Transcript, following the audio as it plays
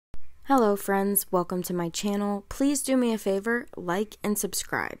Hello friends, welcome to my channel. Please do me a favor, like and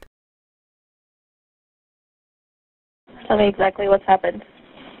subscribe. Tell me exactly what's happened.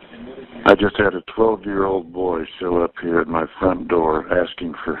 I just had a 12-year-old boy show up here at my front door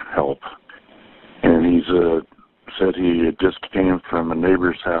asking for help. And he's said he just came from a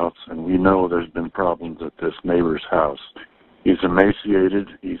neighbor's house, and we know there's been problems at this neighbor's house. He's emaciated,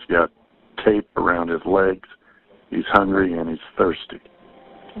 he's got tape around his legs, he's hungry, and he's thirsty.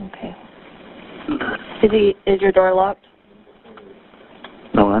 Okay. Is your door locked?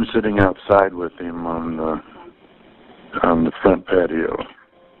 No, I'm sitting outside with him on the front patio.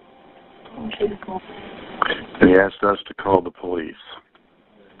 Okay, cool. And he asked us to call the police.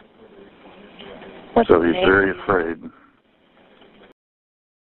 What's So his he's name? very afraid.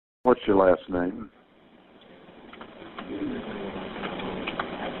 What's your last name?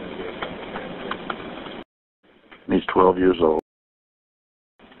 He's 12 years old.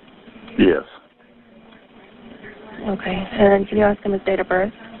 Yes. Okay. And then can you ask him his date of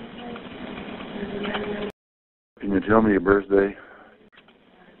birth? Can you tell me your birthday?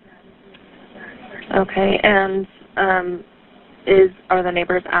 Okay. And are the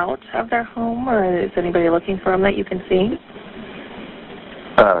neighbors out of their home, or is anybody looking for them that you can see?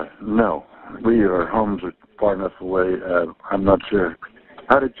 No. Our homes are far enough away. I'm not sure.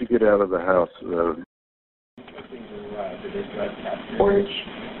 How did you get out of the house? Porch.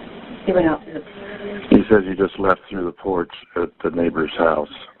 He went out. He says you just left through the porch at the neighbor's house.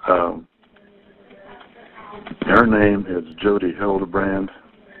 Her name is Jodi Hildebrandt,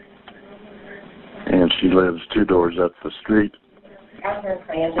 and she lives 2 doors up the street. Out here in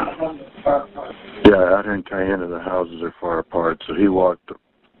Cayenne, the houses are far apart. Yeah, out here in Cayenne, the houses are far apart, so he walked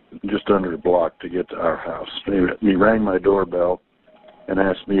just under a block to get to our house. He rang my doorbell and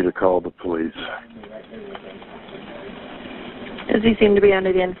asked me to call the police. Does he seem to be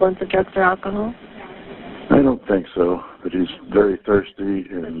under the influence of drugs or alcohol? I don't think so, but he's very thirsty,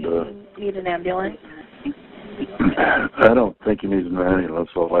 and Need an ambulance? I don't think he needs an ambulance.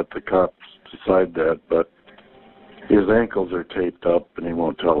 I'll let the cops decide that, but his ankles are taped up, and he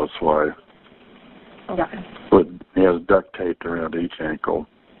won't tell us why. Okay. But he has duct tape around each ankle.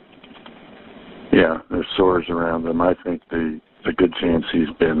 Yeah, there's sores around them. I think there's a good chance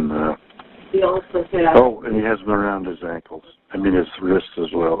he's been... He also said, Oh, and he has them around his ankles. I mean, his wrists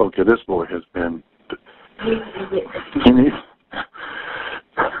as well. Okay, this boy has been... He needs...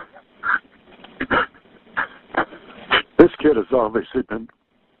 This kid has obviously been...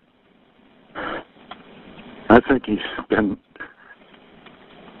 I think he's been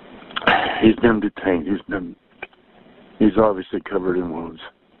detained. He's obviously covered in wounds.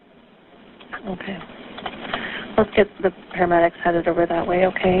 Okay. Let's get the paramedics headed over that way,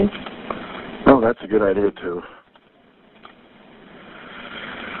 okay? Oh, that's a good idea, too.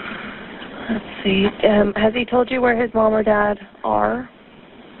 Let's see. Has he told you where his mom or dad are?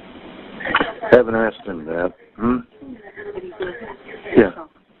 Haven't asked him that. Yeah.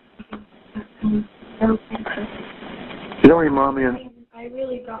 You know where your mommy and... I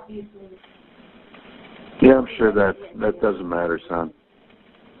really got these moves. Yeah, I'm sure that doesn't matter, son.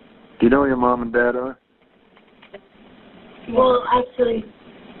 Do you know where your mom and dad are? Well, actually,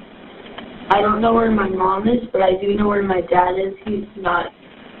 I don't know where my mom is, but I do know where my dad is. He's not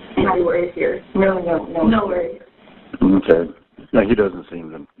anywhere here. Really, nowhere here. Okay. No, he doesn't seem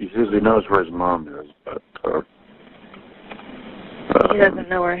to... He says he knows where his mom is, but... He doesn't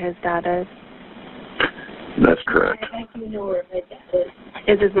know where his dad is. That's correct. I do know where my dad is.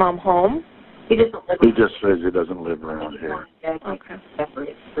 Is his mom home? He doesn't live He just says he doesn't live around here. Okay.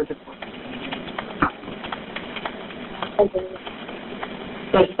 Separate for the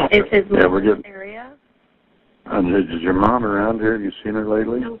Is his Yeah, mom we're in getting... the area? Is your mom around here? Have you seen her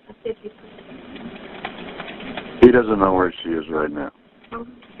lately? He doesn't know where she is right now.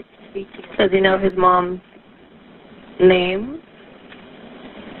 Does he know his mom's name?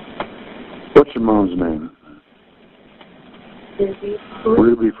 What's your mom's name?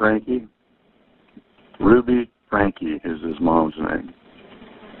 Ruby Franke? Ruby Franke is his mom's name.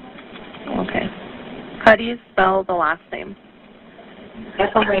 Okay. How do you spell the last name?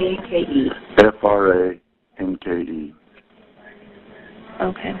 Franke. Franke.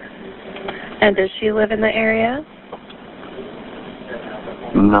 Okay. And does she live in the area?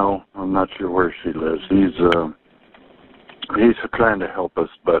 No, I'm not sure where she lives. He's trying to help us,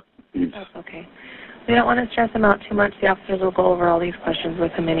 but he's... That's okay. We don't want to stress him out too much. The officers will go over all these questions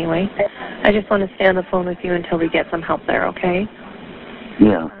with him anyway. I just want to stay on the phone with you until we get some help there, okay?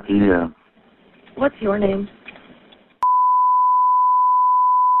 Yeah, What's your name?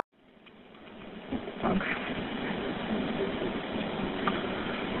 Okay.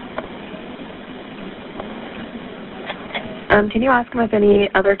 Can you ask him if any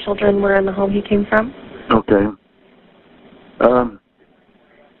other children were in the home he came from? Okay. Was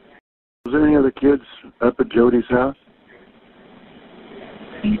there any other kids up at Jodi's house?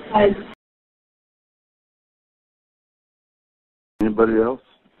 Besides, Anybody else?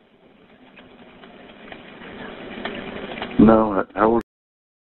 No. How old?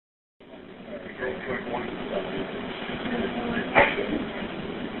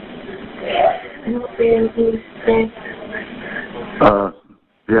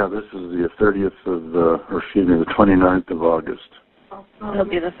 Yeah, this is the 30th of, or excuse me, the 29th of August. It'll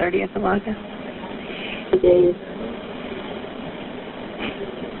be the 30th of August. days.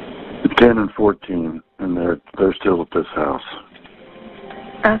 10 and 14, and they're still at this house.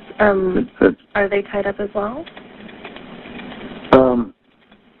 Are they tied up as well?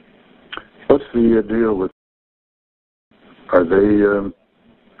 What's the deal with? Are they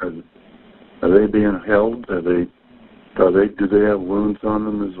being held? Do they have wounds on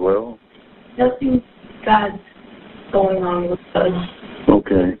them as well? Nothing bad's going on with us.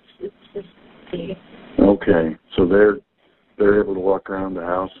 Okay. It's just me. Okay. So they're able to walk around the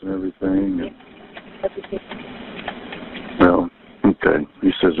house and everything? Everything. Well, okay.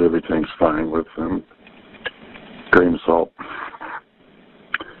 He says everything's fine with them. Grain of salt.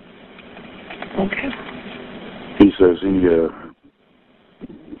 Okay. He says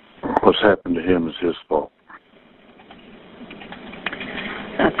what's happened to him is his fault.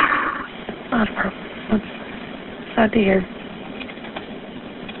 That's not a problem. That's sad to hear.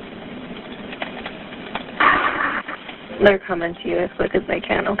 They're coming to you as quick as they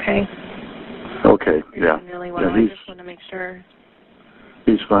can, okay? Okay, You're yeah. doing really well. Yeah, I just want to make sure.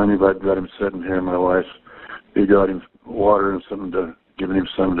 He's fine. I've got him sitting here. My wife, he got him water and giving him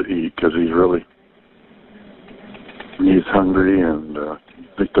something to eat because he's hungry, and I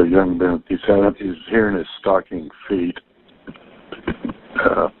think the young man, he's hearing his stocking feet.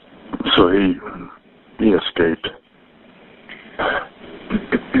 So he escaped.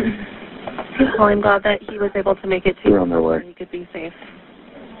 Well, I'm glad that he was able to make it to They're on their way. where he could be safe.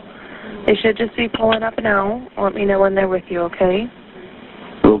 They should just be pulling up now. Let me know when they're with you, okay?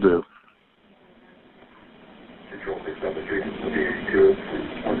 Will do.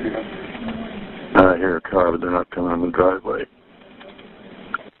 I hear a car, but they're not coming on the driveway.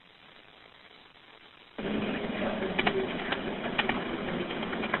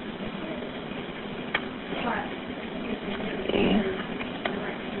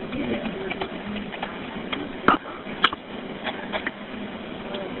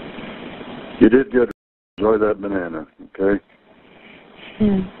 You did good. Enjoy that banana, okay?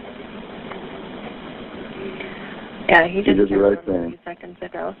 Yeah, he just did the right a thing. few seconds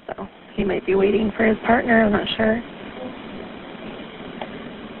ago, so he might be waiting for his partner. I'm not sure.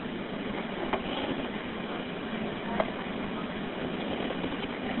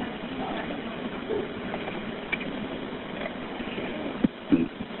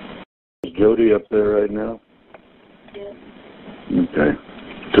 Is Jodi up there right now? Yes. Okay.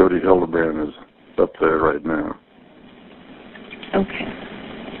 Jodi Hildebrandt is up there right now. Okay.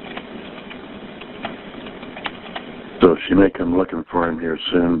 So she may come looking for him here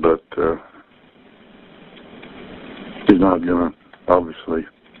soon, but he's not going to, obviously.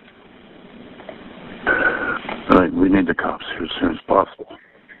 I think we need the cops here as soon as possible.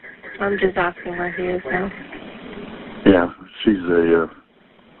 I'm just asking where he is now. Yeah, she's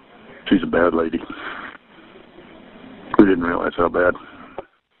a bad lady. We didn't realize how bad.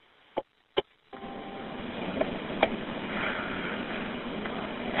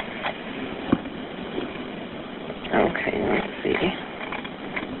 Okay, let's see.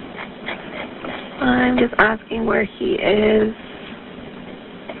 I'm just asking where he is.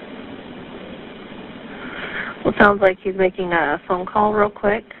 Well, it sounds like he's making a phone call real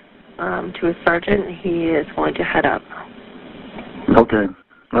quick to his sergeant. He is going to head up. Okay.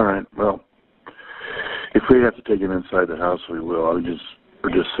 All right. Well, if we have to take him inside the house, we will. We're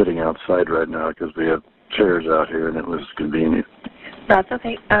just sitting outside right now because we have chairs out here, and it was convenient. That's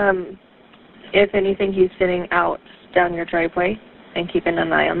okay. If anything, he's sitting out down your driveway and keeping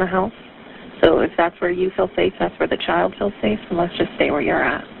an eye on the house. So if that's where you feel safe, that's where the child feels safe, and let's just stay where you're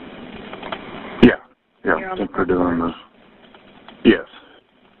at. Yeah. You're I on think the we're doing porch? this. Yes.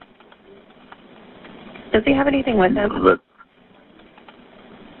 Does he have anything with him?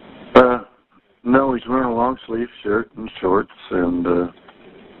 No, he's wearing a long sleeve shirt and shorts, and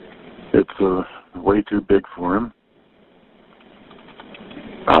it's way too big for him.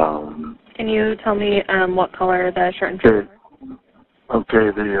 Can you tell me what color the shirt and shorts are?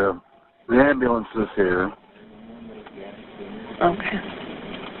 Okay, the ambulance is here. Okay.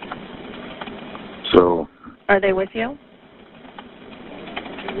 So. Are they with you?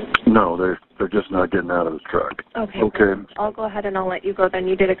 No, they're just not getting out of the truck. Okay. Okay. I'll go ahead and I'll let you go then.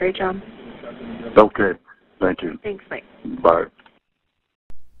 You did a great job. Okay. Thank you. Thanks, Mike. Bye.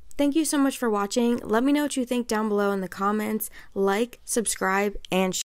 Thank you so much for watching. Let me know what you think down below in the comments. Like, subscribe, and share.